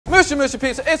Mr.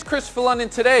 Pizza, it's Kristopher London.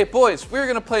 Today, boys, we're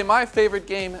gonna play my favorite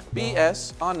game,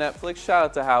 BS, on Netflix. Shout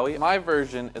out to Howie. My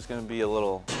version is gonna be a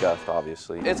little scuffed,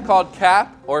 obviously. It's called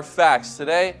Cap or Facts.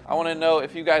 Today, I wanna know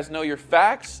if you guys know your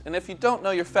facts, and if you don't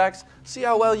know your facts, see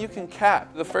how well you can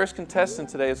cap. The first contestant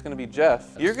today is gonna be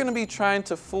Jeff. You're gonna be trying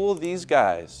to fool these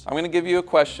guys. I'm gonna give you a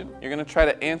question. You're gonna try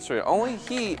to answer it. Only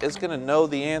he is gonna know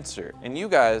the answer. And you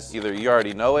guys, either you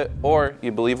already know it, or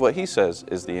you believe what he says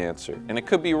is the answer. And it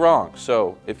could be wrong.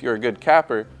 So if you're a good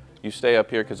capper, you stay up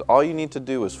here because all you need to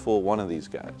do is fool one of these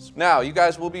guys. Now, you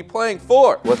guys will be playing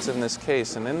for what's in this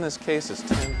case, and in this case is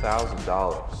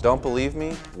 $10,000. Don't believe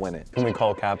me? Win it. Can we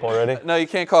call cap already? No, you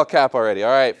can't call cap already.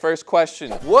 All right, first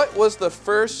question. What was the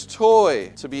first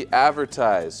toy to be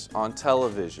advertised on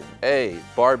television? A,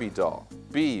 Barbie doll.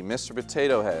 B, Mr.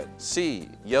 Potato Head. C,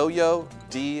 yo-yo.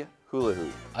 D, hula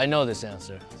hoop. I know this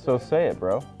answer. So say it,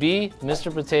 bro. B,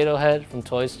 Mr. Potato Head from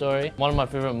Toy Story. One of my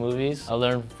favorite movies. I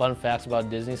learned fun facts about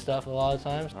Disney stuff a lot of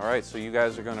times. All right, so you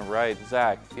guys are gonna write.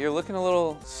 Zach, you're looking a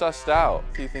little sussed out.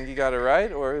 Do you think you got it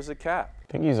right, or is it cap?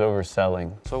 I think he's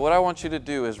overselling. So what I want you to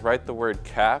do is write the word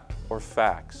cap or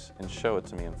facts and show it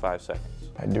to me in 5 seconds.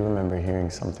 I do remember hearing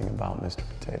something about Mr.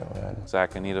 Potato Head.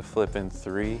 Zach, I need a flip in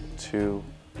 3, 2,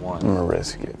 1. I'm gonna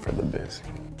risk it for the biscuit.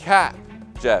 Cap.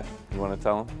 Jeff, you want to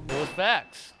tell him? It was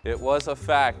facts. It was a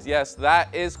fact. Yes,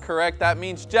 that is correct. That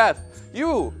means, Jeff,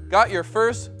 you got your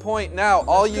first point now.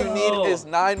 All you need is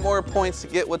 9 more points to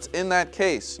get what's in that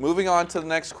case. Moving on to the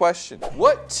next question.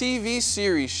 What TV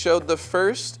series showed the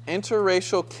first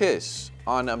interracial kiss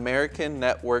on American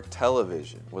network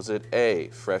television? Was it A,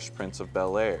 Fresh Prince of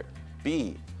Bel-Air,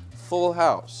 B, Full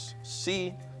House,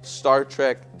 C, Star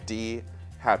Trek, D,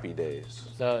 Happy Days?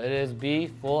 So it is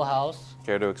B, Full House.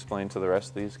 Care to explain to the rest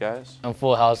of these guys? And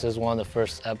Full House is one of the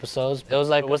first episodes. It was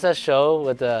like, what's that show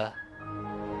with the,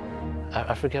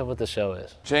 I forget what the show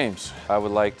is. James, I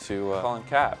would like to call him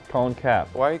Cap. Calling cap.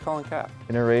 Why are you calling Cap?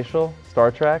 Interracial,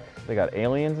 Star Trek, they got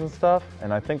aliens and stuff,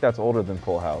 and I think that's older than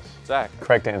Full House. Zach,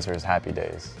 Correct answer is Happy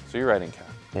Days. so you're writing Cap.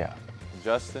 Yeah.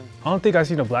 Justin, I don't think I've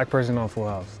seen a black person on Full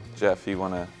House. Jeff, you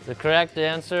wanna? The correct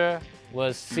answer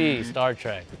was C, Star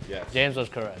Trek. Yes. James was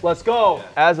correct. Let's go!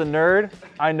 As a nerd,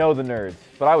 I know the nerds,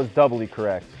 but I was doubly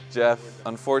correct. Jeff,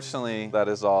 unfortunately, that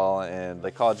is all, and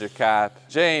they called you Cap.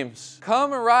 James,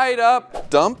 come right up.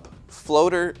 Dump,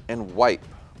 floater, and wipe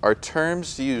are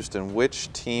terms used in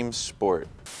which team sport?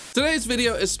 Today's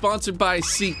video is sponsored by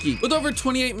SeatGeek. With over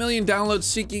 28 million downloads,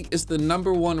 SeatGeek is the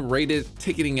 #1 rated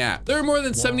ticketing app. There are more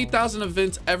than 70,000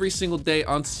 events every single day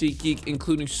on SeatGeek,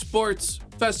 including sports,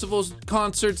 festivals,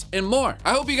 concerts, and more.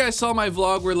 I hope you guys saw my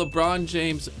vlog where LeBron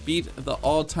James beat the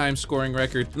all-time scoring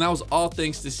record, and that was all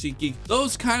thanks to SeatGeek.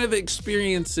 Those kind of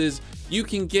experiences you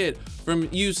can get from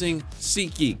using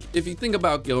SeatGeek. If you think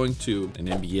about going to an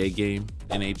NBA game,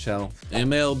 NHL,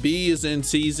 MLB is in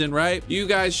season, right? You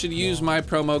guys should use my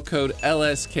promo code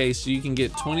LSK so you can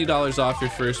get $20 off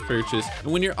your first purchase.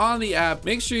 And when you're on the app,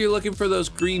 make sure you're looking for those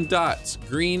green dots.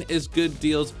 Green is good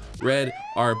deals, red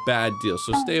are bad deals.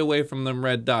 So stay away from them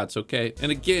red dots, okay?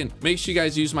 And again, make sure you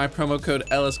guys use my promo code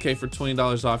LSK for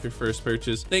 $20 off your first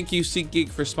purchase. Thank you, SeatGeek,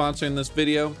 for sponsoring this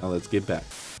video. Now let's get back.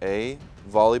 A,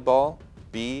 volleyball,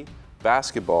 B,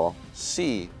 basketball,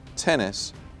 C,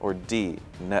 tennis, or D,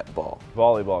 netball?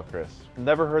 Volleyball, Chris.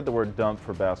 Never heard the word dump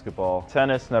for basketball.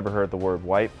 Tennis, never heard the word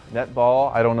wipe.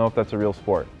 Netball, I don't know if that's a real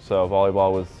sport. So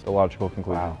volleyball was a logical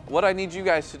conclusion. Wow. What I need you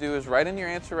guys to do is write in your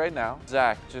answer right now.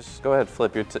 Zach, just go ahead,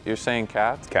 flip. You're saying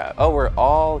cap? It's cap. Oh, we're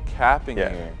all capping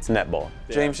here. It's netball.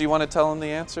 James, you want to tell him the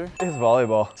answer? It's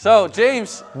volleyball. So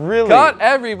James Really? got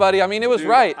everybody. I mean, it was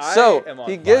right. I So am on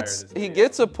he fire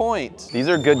gets a point. These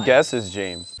are good guesses,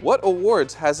 James. What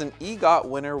awards has an EGOT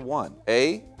winner won?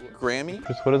 A, Grammy.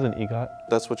 Chris, what is an EGOT?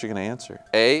 That's what you're gonna answer.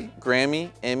 A,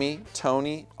 Grammy, Emmy,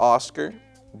 Tony, Oscar.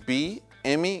 B,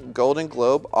 Emmy, Golden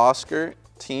Globe, Oscar,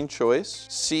 Teen Choice.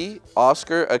 C,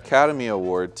 Oscar Academy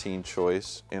Award, Teen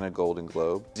Choice, and a Golden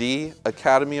Globe. D,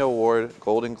 Academy Award,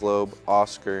 Golden Globe,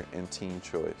 Oscar, and Teen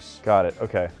Choice. Got it,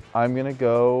 okay. I'm gonna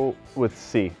go with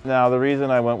C. Now, the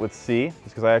reason I went with C is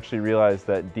because I actually realized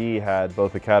that D had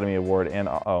both Academy Award and,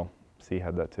 oh, C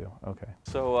had that too, okay.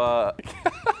 So,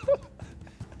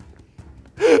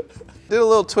 did a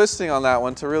little twisting on that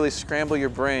one to really scramble your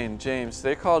brain. James,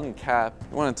 they called him Cap.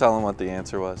 You want to tell him what the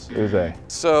answer was? It was A.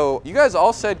 So you guys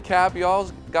all said Cap, you all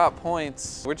got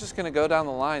points. We're just gonna go down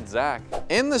the line. Zach,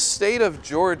 in the state of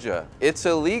Georgia, it's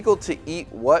illegal to eat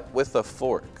what with a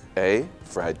fork? A,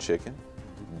 fried chicken.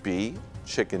 B,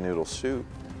 chicken noodle soup.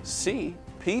 C,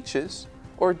 peaches.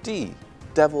 Or D,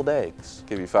 deviled eggs.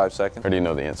 Give you 5 seconds. I already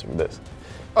know the answer to this.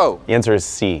 Oh, The answer is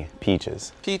C,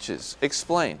 peaches. peaches.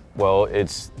 Explain. Well,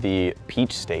 it's the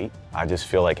peach state. I just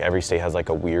feel like every state has like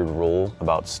a weird rule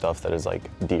about stuff that is like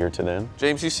dear to them.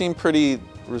 James, you seem pretty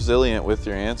resilient with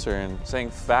your answer and saying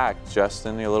fact.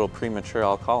 Justin, you're a little premature.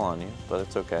 I'll call on you, but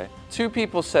it's okay. 2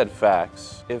 people said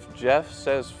facts. If Jeff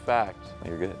says fact,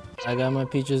 you're good. I got my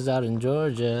peaches out in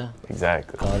Georgia.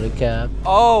 Exactly. Called it cap.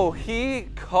 Oh, he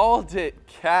called it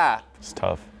cap. It's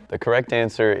tough. The correct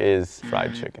answer is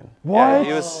fried chicken. What?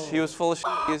 Yeah, he was full of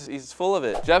shit. He's full of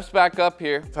it. Jeff's back up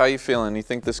here. How you feeling? You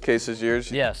think this case is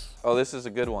yours? Yes. Oh, this is a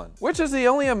good one. Which is the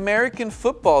only American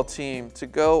football team to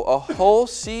go a whole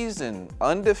season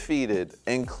undefeated,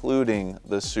 including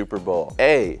the Super Bowl?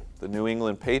 A, the New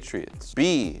England Patriots.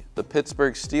 B, the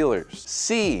Pittsburgh Steelers.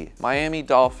 C, Miami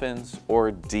Dolphins.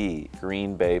 Or D,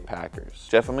 Green Bay Packers.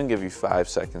 Jeff, I'm gonna give you 5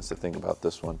 seconds to think about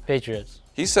this one. Patriots.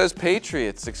 He says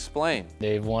Patriots. Explain.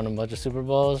 They've won a bunch of Super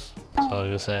Bowls. That's all I'm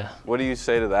gonna say. What do you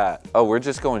say to that? Oh, we're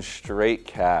just going straight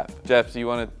cap. Jeff, do you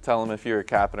want to tell him if you're a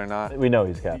capping or not? We know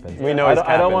he's capping. We know I he's don't,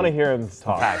 I don't capping. want to hear him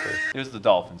talk. Packers. It was the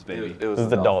Dolphins, baby. It was This is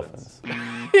the Dolphins.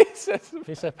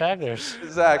 He said Packers.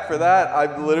 Zach, for that,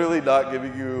 I'm literally not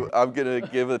giving you, I'm gonna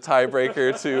give a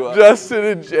tiebreaker to Justin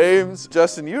and James.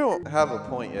 Justin, you don't have a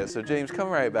point yet, so James, come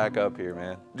right back up here,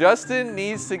 man. Justin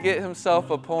needs to get himself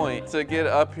a point to get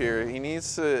up here. He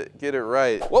needs to get it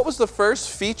right. What was the first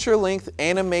feature-length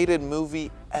animated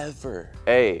movie ever?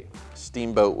 A,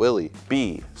 Steamboat Willie.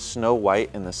 B, Snow White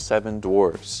and the 7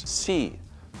 Dwarfs. C,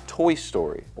 Toy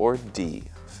Story. Or D,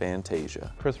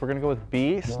 Fantasia. Chris, we're gonna go with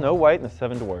B, Snow White and the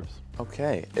 7 Dwarfs.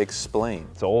 Okay, explain.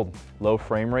 It's old, low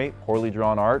frame rate, poorly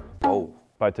drawn art Oh.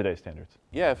 by today's standards.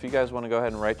 Yeah, if you guys want to go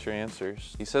ahead and write your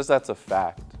answers. He says that's a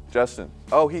fact. Justin.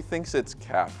 Oh, he thinks it's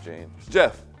cap, James.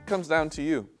 Jeff, comes down to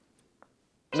you.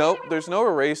 Nope, there's no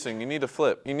erasing. You need to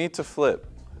flip. You need to flip.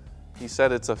 He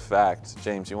said it's a fact.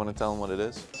 James, you want to tell him what it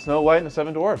is? Snow White and the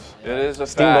 7 Dwarfs. It is a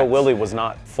Steamboat fact. Willie was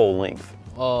not full length.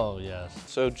 Oh, yes.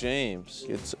 So James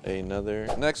gets another.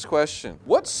 Next question.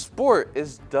 What sport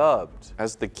is dubbed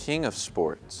as the king of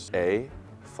sports? A,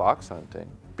 fox hunting.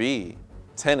 B,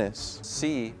 tennis.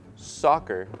 C,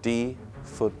 soccer. D,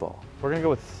 football. We're gonna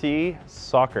go with C,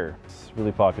 soccer. It's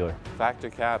really popular. Fact or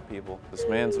cap, people. This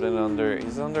man's been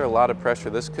he's under a lot of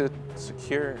pressure. This could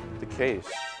secure the case.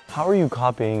 How are you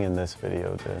copying in this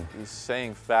video, dude? He's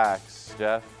saying facts,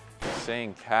 Jeff. He's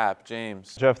saying cap,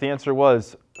 James. Jeff, the answer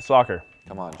was soccer.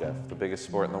 Come on, Jeff, the biggest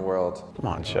sport in the world. Come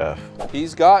on, Chef.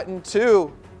 He's gotten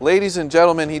 2. Ladies and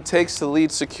gentlemen, he takes the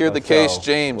lead, secure the case, go.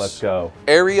 James. Let's go.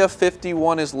 Area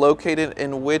 51 is located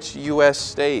in which U.S.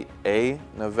 state? A,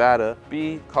 Nevada.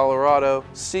 B, Colorado.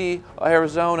 C,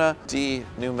 Arizona. D,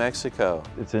 New Mexico.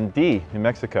 It's in D, New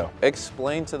Mexico.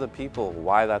 Explain to the people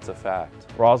why that's a fact.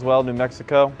 Roswell, New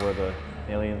Mexico, where the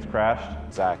aliens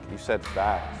crashed. Zach, you said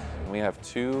facts. And we have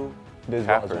 2 It is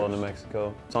cappers. Roswell, New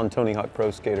Mexico. It's on Tony Hawk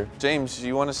Pro Skater. James, do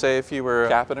you want to say if you were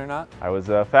capping or not? I was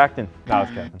facting. No, I was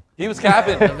capping. He was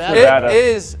capping. Nevada. It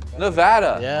is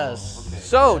Nevada. Yes.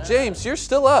 So, James, you're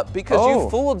still up because you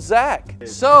fooled Zach.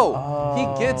 So,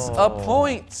 he gets a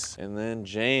point. And then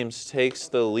James takes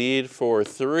the lead for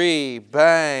 3.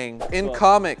 Bang. In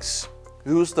comics,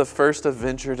 who's the first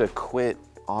Avenger to quit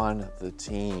on the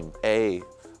team? A,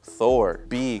 Thor.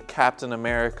 B, Captain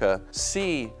America.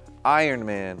 C, Iron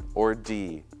Man. Or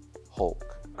D, Hulk.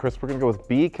 Chris, we're gonna go with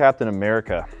B, Captain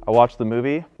America. I watched the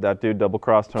movie. That dude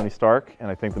double-crossed Tony Stark,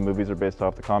 and I think the movies are based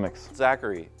off the comics.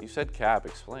 Zachary, you said cap.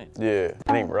 Explain. Yeah, it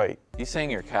ain't right. He's saying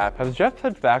you're cap. Has Jeff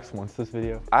said facts once this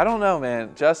video? I don't know,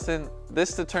 man. Justin,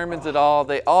 this determines it all.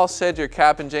 They all said you're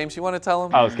capping. James, you want to tell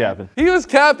him? I was capping. He was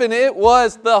capping. It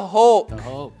was the Hulk. The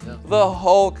Hulk. Yeah. The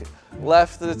Hulk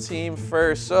left the team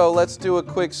first. So let's do a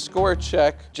quick score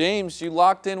check. James, you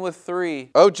locked in with 3.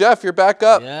 Oh, Jeff, you're back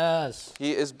up. Yes.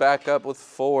 He is back up with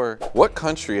 4. What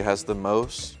country has the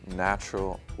most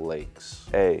natural lakes?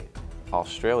 A,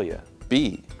 Australia.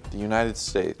 B, the United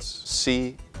States.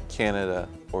 C, Canada.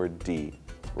 Or D,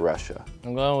 Russia.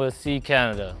 I'm going with C,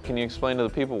 Canada. Can you explain to the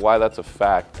people why that's a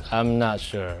fact? I'm not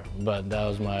sure, but that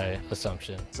was my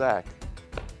assumption. Zach.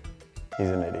 He's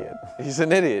an idiot. He's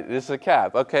an idiot. It's a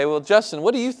cap. Okay, well, Justin,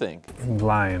 what do you think?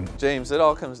 Lying. James, it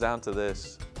all comes down to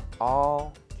this.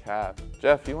 All cap.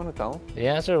 Jeff, you want to tell him? The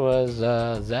answer was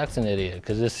Zach's an idiot,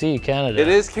 because it's C, Canada. It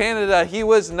is Canada. He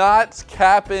was not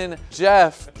capping.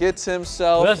 Jeff gets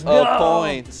himself Let's a go.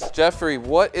 point. Jeffrey,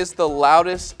 what is the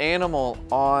loudest animal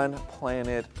on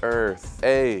planet Earth?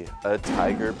 A,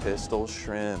 tiger pistol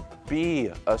shrimp. B,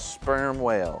 a sperm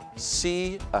whale.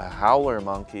 C, a howler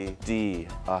monkey. D,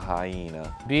 a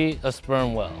hyena. B, a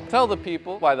sperm whale, Tell the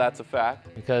people why that's a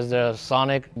fact. because the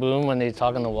sonic boom when they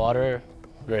talk in the water,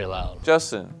 very loud.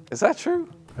 Justin, is that true?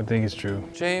 I think it's true.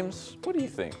 James, what do you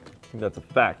think? I think that's a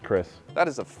fact, Chris. That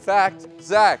is a fact.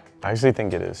 Zach. I actually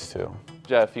think it is too.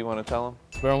 Jeff, you want to tell him?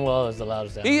 Sperm whale is the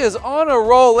loudest animal. He is on a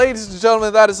roll, ladies and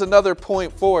gentlemen. That is another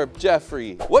point for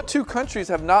Jeffrey. What two countries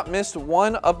have not missed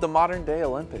one of the modern day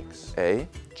Olympics? A,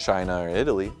 China or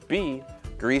Italy. B,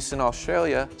 Greece and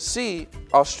Australia. C,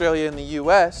 Australia and the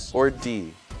US. Or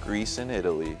D, Greece and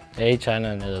Italy. A, China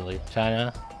and Italy.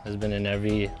 China has been in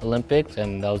every Olympics,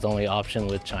 and that was the only option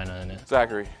with China in it.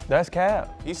 Zachary. That's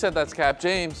cap. He said that's cap.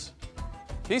 James.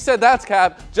 He said that's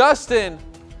cap. Justin.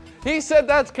 He said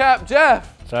that's cap.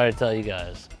 Jeff. Sorry to tell you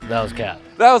guys, that was cap.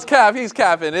 That was cap. He's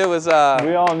capping. It was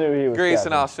We all knew he was Greece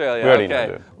capping. and Australia. We already Okay.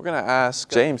 know, dude. We're gonna ask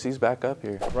James. He's back up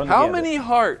here. Run the How gambit. many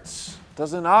hearts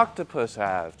does an octopus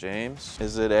have, James?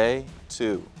 Is it A,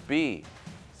 2, B,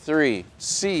 3,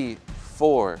 C,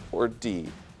 4, or D,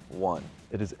 1?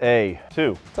 It is A,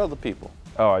 2. Tell the people.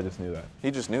 Oh, I just knew that. He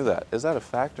just knew that. Is that a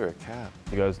fact or a cap?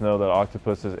 You guys know that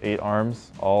octopuses' 8 arms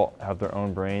all have their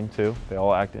own brain too. They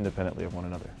all act independently of one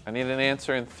another. I need an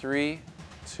answer in 3,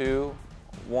 2,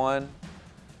 1.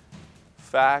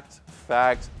 Fact,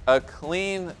 fact. A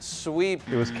clean sweep.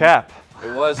 It was cap.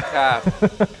 It was cap.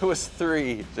 It was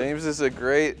 3. James is a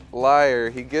great liar.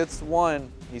 He gets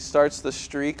 1. He starts the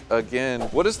streak again.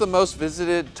 What is the most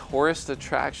visited tourist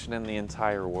attraction in the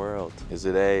entire world? Is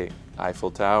it A,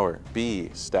 Eiffel Tower, B,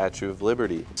 Statue of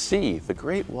Liberty, C, the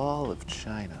Great Wall of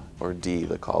China, or D,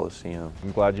 the Colosseum?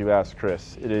 I'm glad you asked,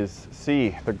 Chris. It is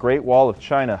C, the Great Wall of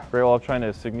China. The Great Wall of China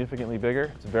is significantly bigger.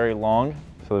 It's very long,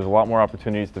 so there's a lot more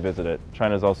opportunities to visit it.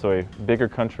 China is also a bigger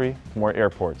country, more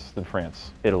airports than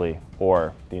France, Italy,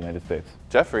 or the United States.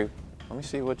 Jeffrey, let me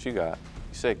see what you got.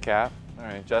 You said cap? All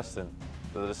right, Justin,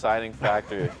 the deciding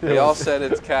factor. They all said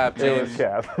it's cap, James. It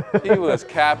was cap. He was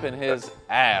capping his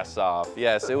ass off.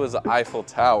 Yes, it was the Eiffel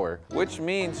Tower, which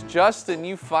means, Justin,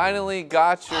 you finally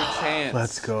got your chance.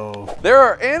 Let's go. There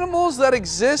are animals that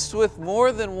exist with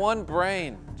more than one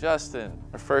brain. Justin,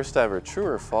 our first ever true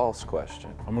or false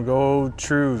question. I'm gonna go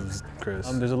true, Chris.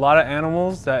 There's a lot of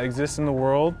animals that exist in the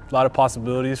world, a lot of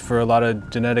possibilities for a lot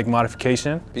of genetic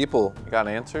modification. People, you got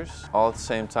answers all at the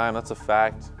same time. That's a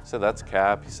fact. He said that's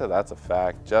cap. He said that's a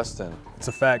fact. Justin, It's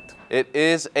a fact. it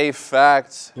is a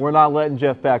fact. We're not letting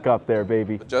Jeff back up there,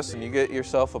 baby. Justin, you get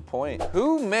yourself a point.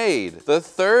 Who made the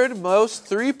 3rd most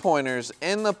three-pointers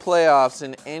in the playoffs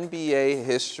in NBA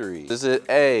history? Is it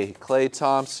A, Klay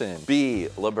Thompson, B,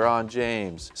 LeBron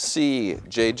James, C,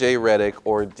 JJ Redick,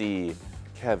 or D,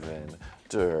 Kevin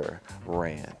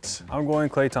Durant? I'm going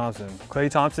Klay Thompson. Klay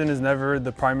Thompson is never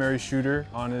the primary shooter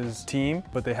on his team,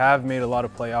 but they have made a lot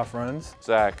of playoff runs.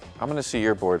 Zach, I'm gonna see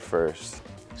your board first.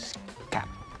 Cap.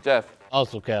 Jeff,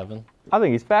 Also Kevin. I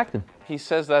think he's facting. he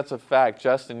says that's a fact.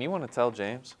 Justin, you wanna tell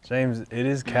James? James, it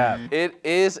is cap. It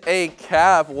is a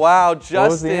cap. Wow, Justin What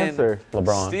was the answer?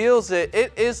 LeBron. steals it.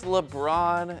 It is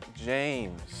LeBron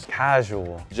James.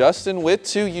 Casual. Justin with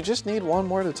 2. You just need one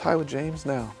more to tie with James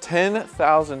now.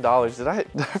 $10,000. Did I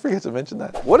forget to mention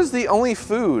that? What is the only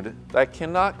food that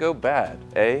cannot go bad?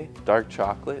 A, dark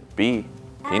chocolate. B,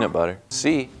 peanut butter.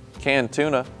 C, canned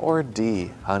tuna. Or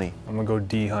D, honey. I'm gonna go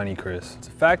D, honey, Chris. It's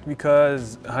a fact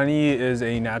because honey is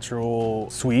a natural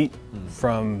sweet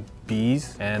from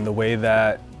bees, and the way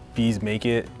that bees make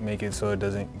it so it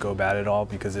doesn't go bad at all,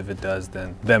 because if it does,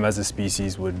 then them as a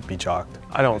species would be chalked.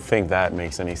 I don't think that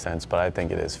makes any sense, but I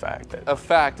think it is fact. A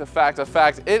fact, a fact, a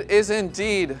fact. It is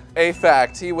indeed a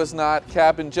fact. He was not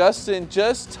capping. Justin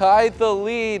just tied the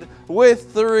lead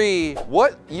with 3.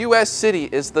 What U.S. city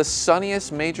is the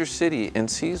sunniest major city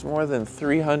and sees more than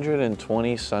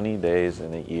 320 sunny days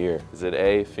in a year? Is it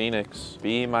A, Phoenix,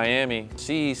 B, Miami,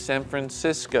 C, San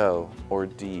Francisco, or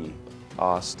D,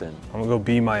 Austin? I'm gonna go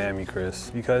B, Miami, Chris,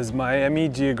 because Miami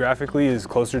geographically is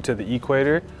closer to the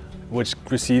equator, which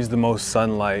receives the most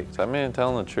sunlight. Is that man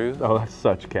telling the truth? Oh, that's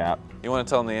such cap. You want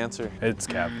to tell him the answer? It's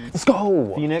cap. Let's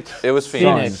go. Phoenix. It was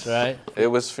Phoenix. Phoenix, right? It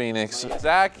was Phoenix.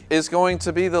 Zach is going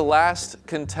to be the last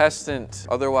contestant.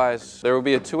 Otherwise, there will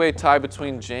be a 2-way tie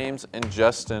between James and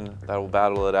Justin that will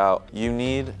battle it out. You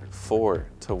need 4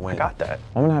 to win. I got that.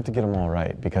 I'm gonna have to get them all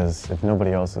right, because if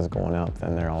nobody else is going out,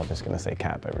 then they're all just gonna say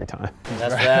cap every time.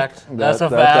 That's fact. That's a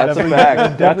fact. That's a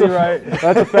fact. Definitely right.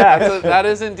 That's a fact. That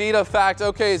is indeed a fact.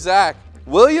 Okay, Zach.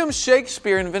 William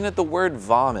Shakespeare invented the word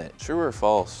vomit. True or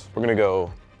false? We're gonna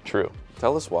go true.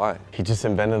 Tell us why. He just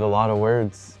invented a lot of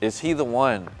words. Is he the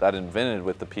one that invented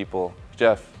with the people?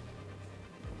 Jeff,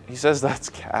 he says that's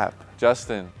cap.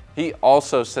 Justin, he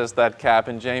also says that cap.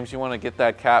 And James, you want to get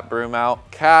that cap broom out?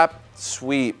 Cap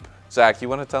sweep. Zach, you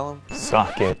want to tell him?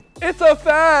 Suck it. It's a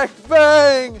fact.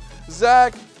 Bang!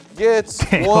 Zach gets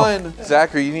 1.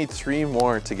 Zachary, you need 3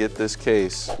 more to get this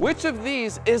case. Which of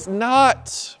these is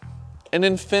not an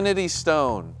infinity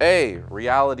stone? A,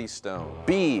 reality stone.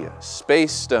 B,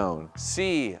 space stone.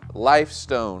 C, life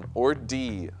stone. Or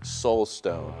D, soul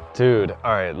stone. Dude,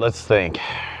 all right, let's think.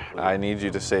 I need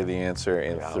you to say the answer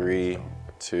in 3,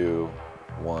 2,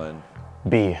 1.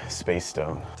 B, space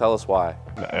stone. Tell us why.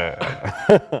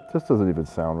 This doesn't even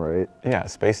sound right. Yeah,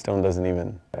 space stone doesn't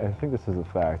even. I think this is a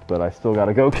fact, but I still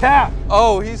gotta go cap.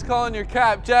 Oh, he's calling your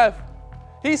cap, Jeff.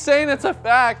 He's saying it's a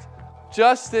fact.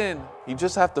 Justin, you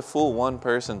just have to fool one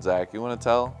person, Zach. You want to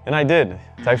tell? And I did.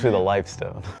 It's actually the life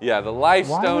stone. Yeah, the life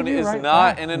Why stone would you is write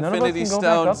not that? an None of us infinity can go back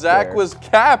stone. up Zach there. was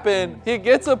capping. He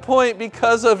gets a point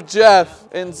because of Jeff,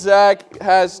 and Zach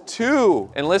has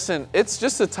 2. And listen, it's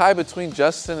just a tie between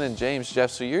Justin and James,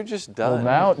 Jeff, so you're just done.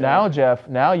 Well, now, Jeff,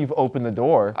 now you've opened the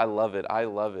door. I love it. I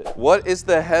love it. What is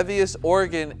the heaviest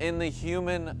organ in the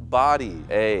human body?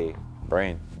 A,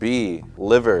 brain. B,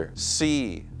 liver.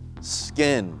 C,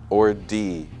 skin. Or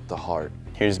D, the heart.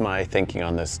 Here's my thinking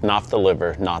on this. Not the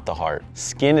liver, not the heart.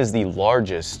 Skin is the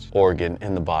largest organ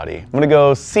in the body. I'm gonna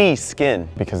go C, skin,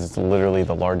 because it's literally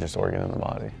the largest organ in the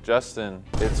body. Justin,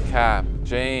 it's cap.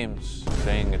 James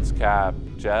saying it's cap.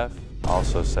 Jeff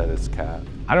also said it's cap.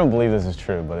 I don't believe this is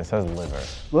true, but it says liver.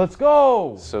 Let's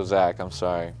go. So Zach, I'm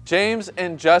sorry. James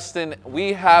and Justin,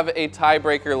 we have a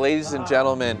tiebreaker, ladies and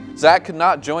gentlemen. Zach could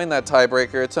not join that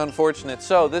tiebreaker. It's unfortunate.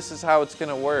 So this is how it's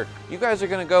gonna work. You guys are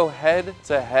gonna go head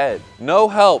to head. No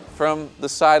help from the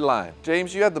sideline.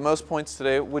 James, you had the most points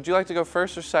today. Would you like to go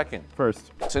first or second?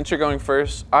 First. Since you're going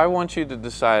first, I want you to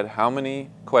decide how many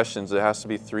questions. It has to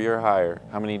be 3 or higher.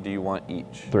 How many do you want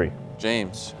each? 3.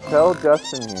 James, tell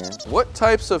Justin here, what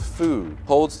types of food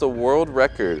holds the world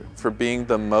record for being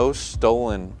the most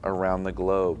stolen around the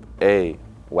globe? A,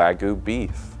 Wagyu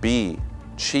beef. B,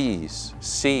 cheese.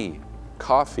 C,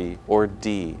 coffee. Or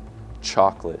D,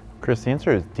 chocolate. Chris, the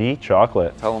answer is D,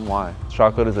 chocolate. Tell him why.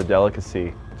 Chocolate is a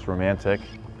delicacy. It's romantic.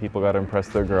 People gotta impress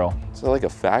their girl. It's not like a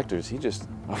fact, or is he just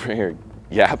over here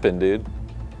yapping, dude?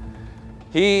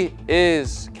 He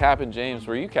is capping. James,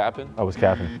 were you capping? I was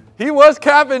capping. He was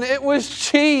capping. It was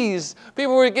cheese.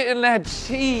 People were getting that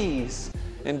cheese.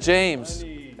 And James,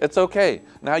 it's okay.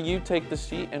 Now you take the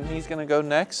seat and he's gonna go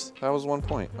next. That was 1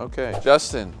 point. Okay.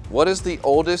 Justin, what is the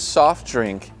oldest soft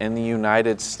drink in the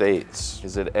United States?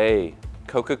 Is it A,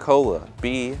 Coca-Cola,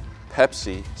 B,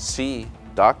 Pepsi, C,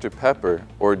 Dr. Pepper,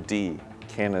 or D,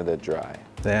 Canada Dry?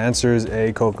 The answer is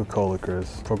A, Coca-Cola,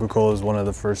 Chris. Coca-Cola is one of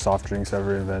the first soft drinks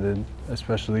ever invented,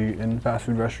 especially in fast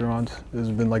food restaurants. It's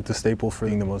been like the staple for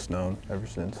being the most known ever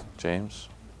since. James,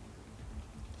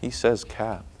 he says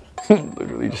cap.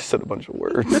 Literally just said a bunch of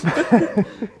words.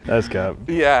 That's cap.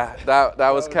 Yeah, that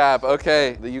was cap.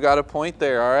 Okay, you got a point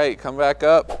there. All right, come back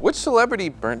up. Which celebrity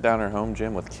burnt down her home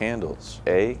gym with candles?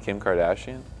 A, Kim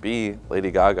Kardashian. B, Lady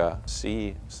Gaga.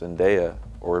 C, Zendaya.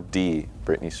 Or D,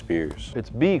 Britney Spears.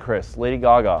 It's B, Chris, Lady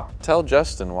Gaga. Tell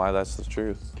Justin why that's the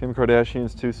truth. Kim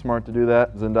Kardashian's too smart to do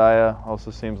that. Zendaya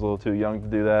also seems a little too young to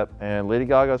do that. And Lady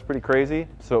Gaga's pretty crazy,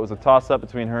 so it was a toss-up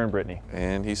between her and Britney.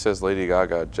 And he says Lady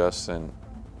Gaga. Justin,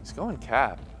 he's going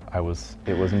cap. It was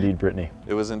indeed Britney.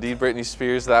 It was indeed Britney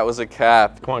Spears. That was a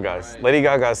cap. Come on, guys. Lady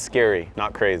Gaga's scary,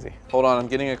 not crazy. Hold on, I'm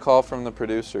getting a call from the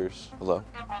producers. Hello?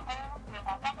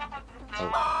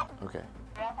 Oh, okay.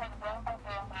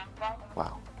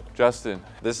 Wow. Justin,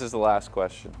 this is the last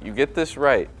question. You get this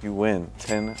right, you win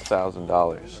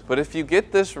 $10,000. But if you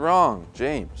get this wrong,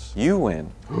 James, you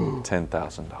win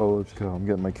 $10,000. Oh, let's go. I'm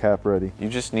getting my cap ready. You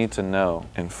just need to know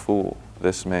and fool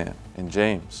this man. And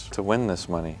James, to win this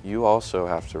money, you also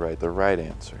have to write the right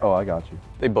answer. Oh, I got you.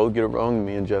 They both get it wrong and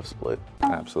me and Jeff split.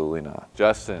 Absolutely not.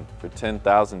 Justin, for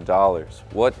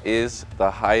 $10,000, what is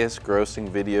the highest grossing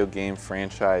video game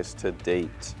franchise to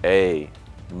date? A,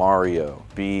 Mario.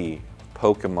 B,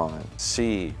 Pokemon.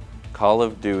 C, Call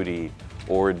of Duty.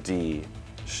 Or D,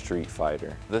 Street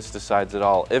Fighter. This decides it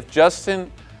all. If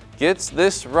Justin gets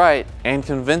this right and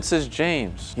convinces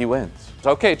James, he wins.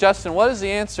 Okay, Justin, what is the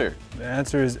answer? The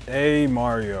answer is A,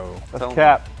 Mario. That's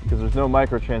cap, because there's no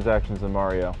microtransactions in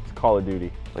Mario. It's Call of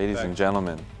Duty. Ladies and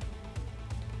gentlemen,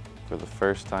 for the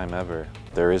first time ever,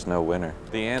 there is no winner.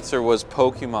 The answer was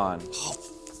Pokemon.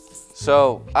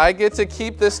 So I get to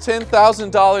keep this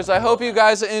 $10,000. I hope you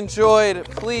guys enjoyed.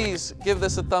 Please give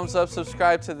this a thumbs up,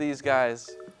 subscribe to these guys.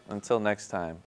 Until next time.